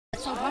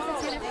So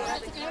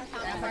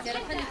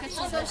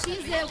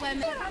she's a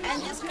woman,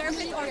 and this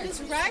carpet or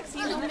this rags,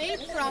 made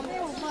from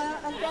old,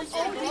 left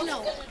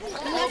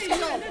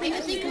clothes.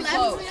 Anything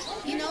left,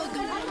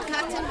 the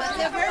cotton,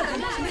 whatever,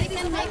 they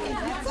can make it.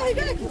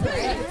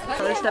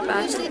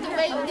 Usually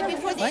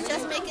before they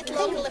just make it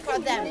locally for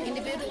them,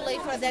 individually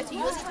for them to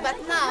use it. But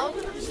now,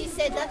 she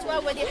said that's why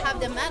when they have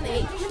the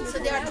money, so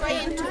they are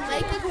trying to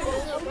make a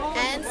group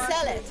and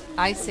sell it.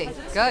 I see.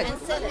 Good.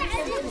 And sell it.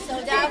 So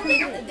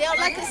they are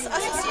like an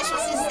association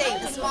system,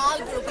 a small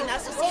group, an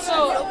association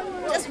group,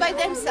 just by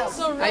themselves.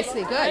 So I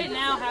see. Good. Right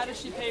now, how does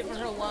she pay for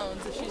her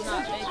loans if she's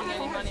not making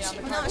any money on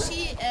the car? No,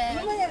 she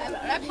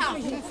ربحها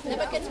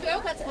لما كتبيعو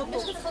باش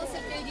تخلص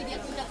الكريدي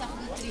ديالك ولا تاخذ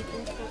الكريدي.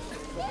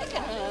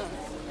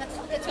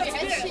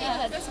 كتبيع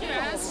هادشي.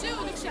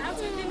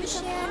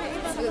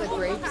 Look at the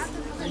grapes.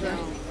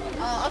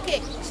 Okay,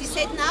 she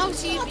said now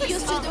she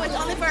used to do it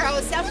only for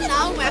herself.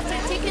 Now after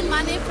taking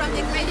money from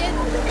the credit,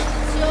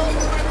 so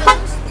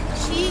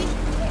she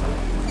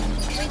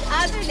with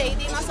other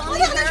lady, not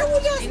only her,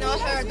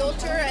 her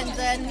daughter and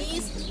the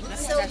niece.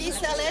 So they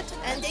sell it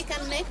and they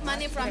can make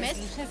money from it.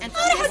 And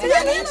from this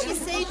money, she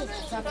said,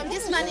 from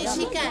this money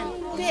she can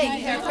pay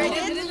her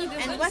credit,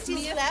 and what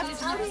is left,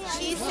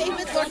 she save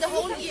it for the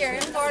whole year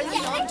for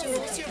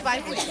to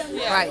survive with.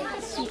 Right.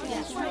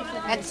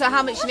 And so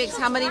how much she makes?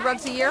 How many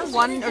rugs a year?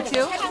 1 or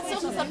 2?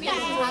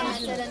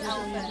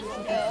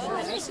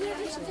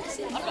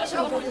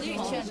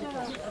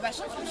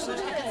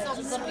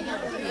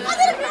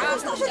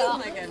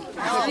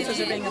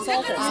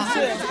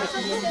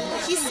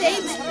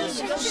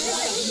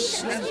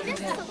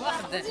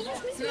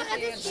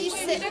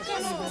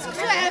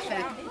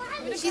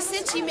 She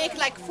said she make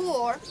like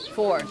 4,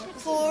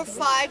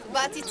 5,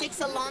 but it takes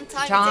a long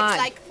time. It takes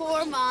like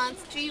 4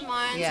 months, 3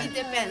 months. Yeah. It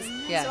depends.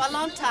 Yeah. So a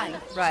long time.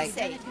 Right. She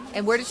said.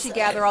 And where does she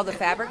gather all the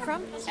fabric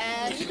from?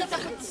 She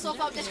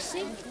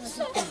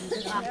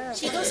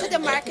goes to the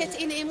market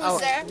in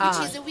Imuzer, which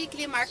is a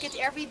weekly market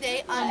every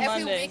day,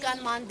 every week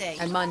on Monday.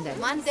 On Monday.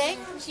 Monday,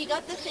 she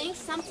got the things.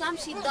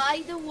 Sometimes she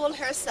dyed the wool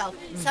herself.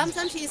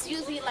 Sometimes she's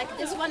using, like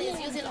this one is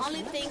using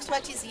only things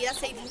what is left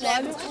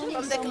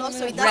from the clothes,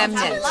 so it doesn't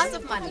have a lot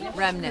of money.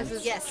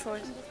 Remnants. Yes.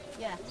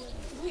 Yeah.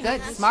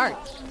 Good. Smart.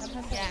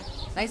 Yeah.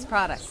 Nice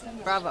product.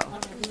 Bravo.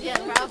 Yeah,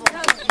 bravo.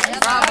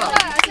 Bravo.